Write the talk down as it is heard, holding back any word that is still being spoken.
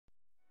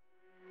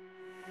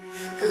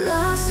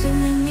Lost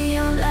in the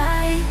neon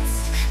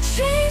lights,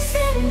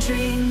 chasing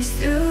dreams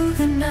through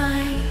the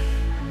night.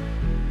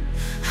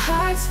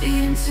 Hearts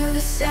beating to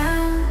the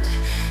sound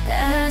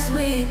as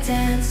we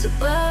dance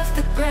above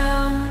the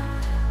ground.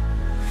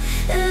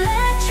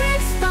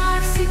 Electric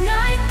sparks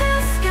ignite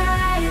the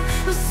sky.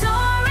 We're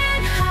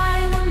soaring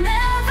high, we'll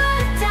never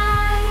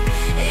die.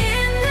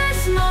 In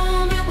this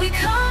moment we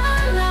come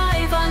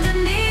alive.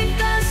 Underneath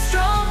the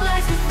strobe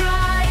lights we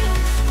thrive.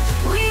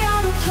 We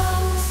are the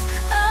pulse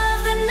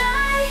of the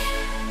night.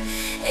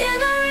 In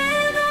the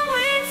rhythm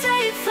we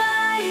take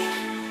flight.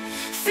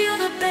 Feel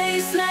the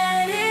bass,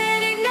 let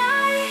it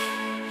ignite.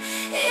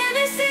 In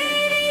this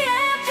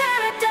EDM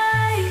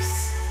paradise.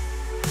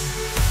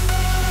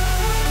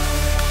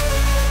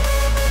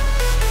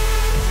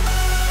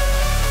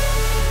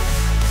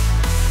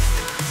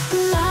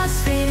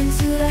 Lost fade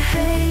into the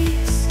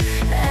haze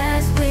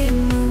as we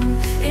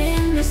move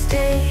in this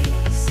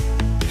daze.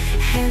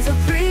 Hands up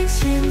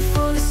reaching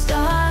for the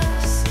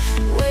stars.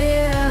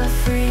 We're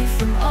free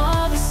from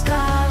all the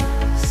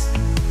scars.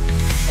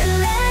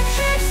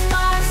 Electric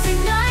sparks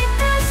ignite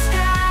the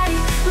sky.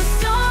 We're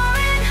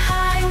soaring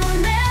high,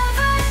 we'll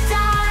never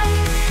die.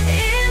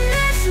 In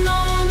this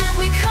moment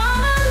we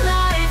come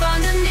alive.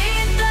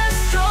 Underneath the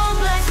strobe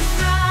lights we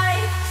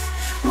thrive.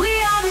 We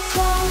are the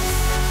pulse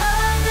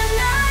of the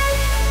night.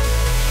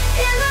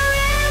 In the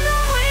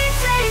rhythm we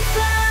take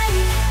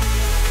flight.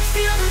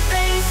 Feel the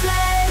bass,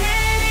 let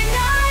it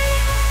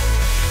ignite.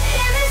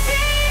 In this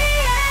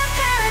EDM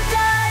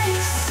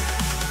paradise.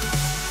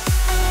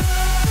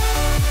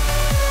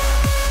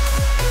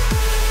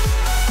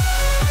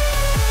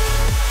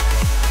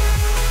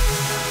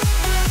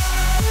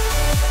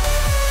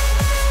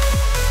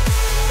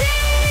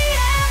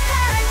 EDM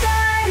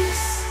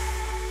paradise.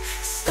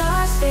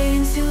 Stars fade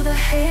into the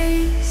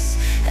haze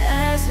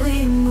as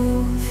we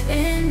move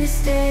in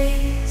this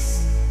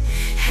daze.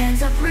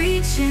 Hands up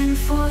reaching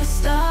for the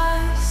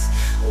stars.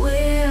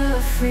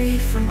 We're free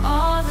from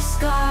all the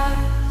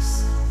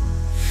scars.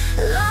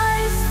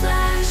 Lights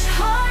flash,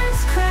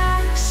 hearts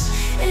crash.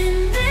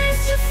 In this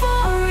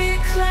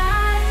euphoric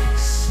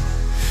clash.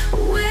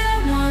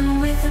 We're one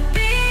with the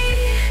beat.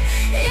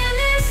 In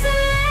this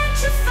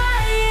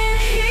electrifying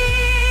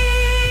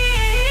heat.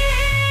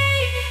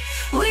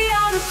 We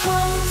are the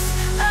pulse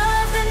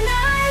of the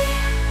night.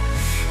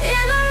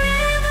 In the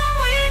rhythm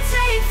we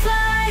take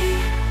flight.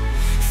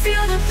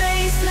 Feel the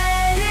bass,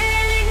 let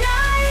it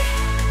ignite.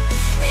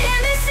 In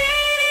this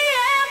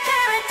EDM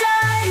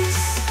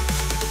paradise.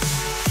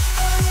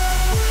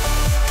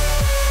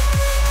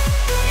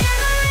 In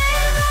the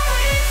rhythm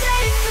we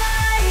take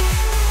flight.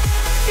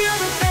 Feel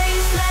the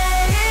bass,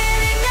 let it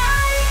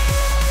ignite.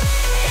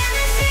 In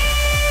this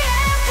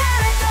EDM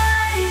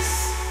paradise.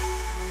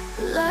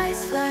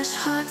 Lights flash,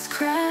 hearts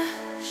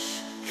crash.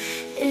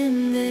 In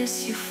this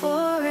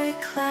euphoric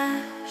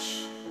clash.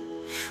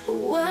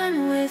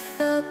 One with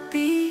the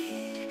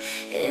beat.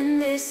 In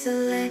this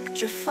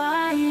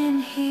electrifying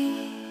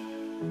heat.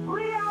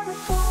 We are the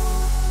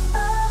pulse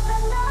of the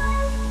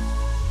night.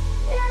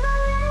 In the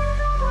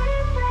rhythm we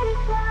take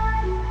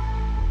flight.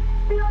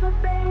 Feel the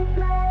bass,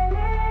 let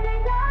it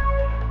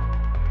ignite.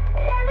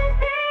 In this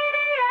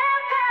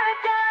EDM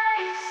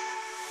paradise.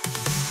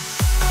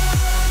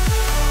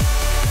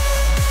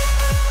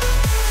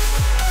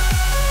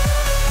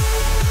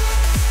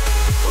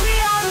 We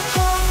are the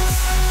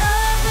pulse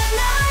of the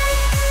night.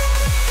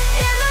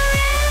 In the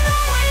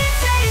rhythm we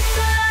take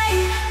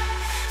flight.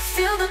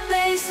 Feel the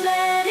bass,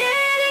 let